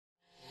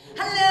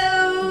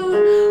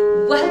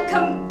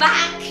welcome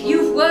back.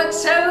 You've worked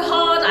so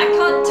hard. I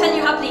can't tell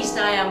you how pleased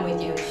I am with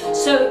you.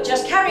 So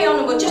just carry on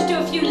and we'll just do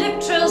a few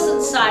lip trills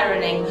and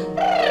sirening.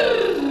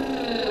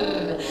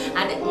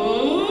 And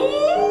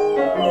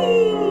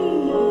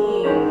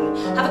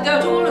have a go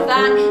at all of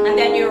that and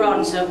then you're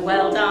on, so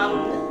well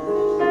done.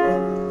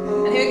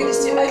 And here we're going to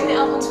just do open it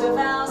up onto a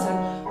vowel.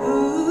 So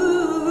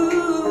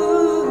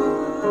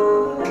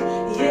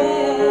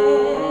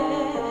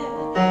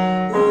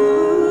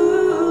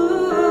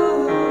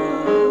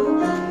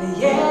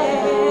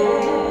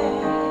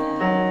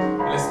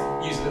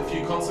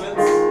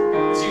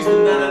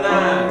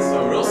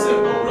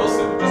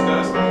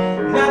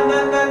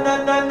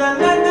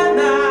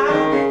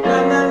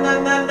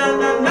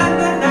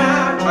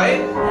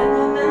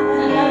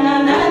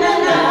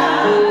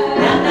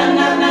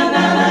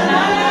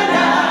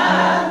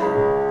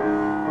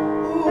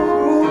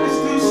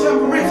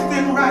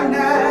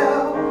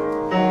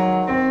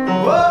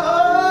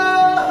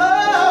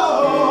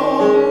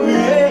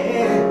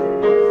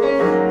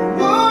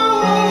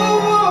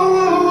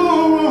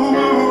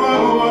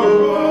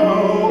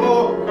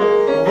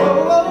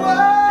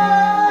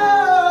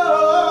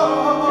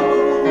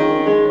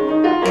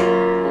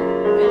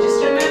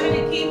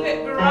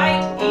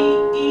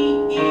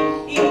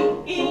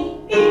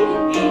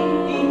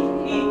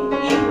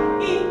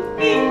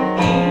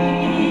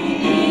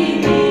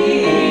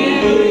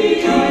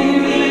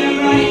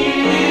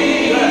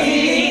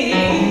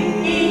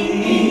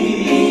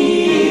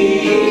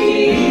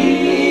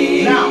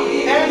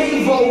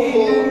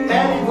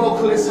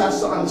has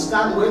to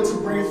understand where to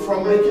breathe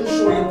from, making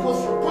sure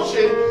you're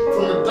pushing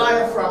from the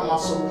diaphragm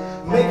muscle,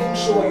 making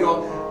sure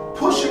you're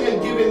pushing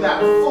and giving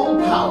that full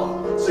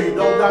power so you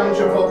don't damage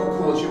your vocal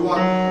cords. You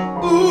want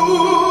ooh.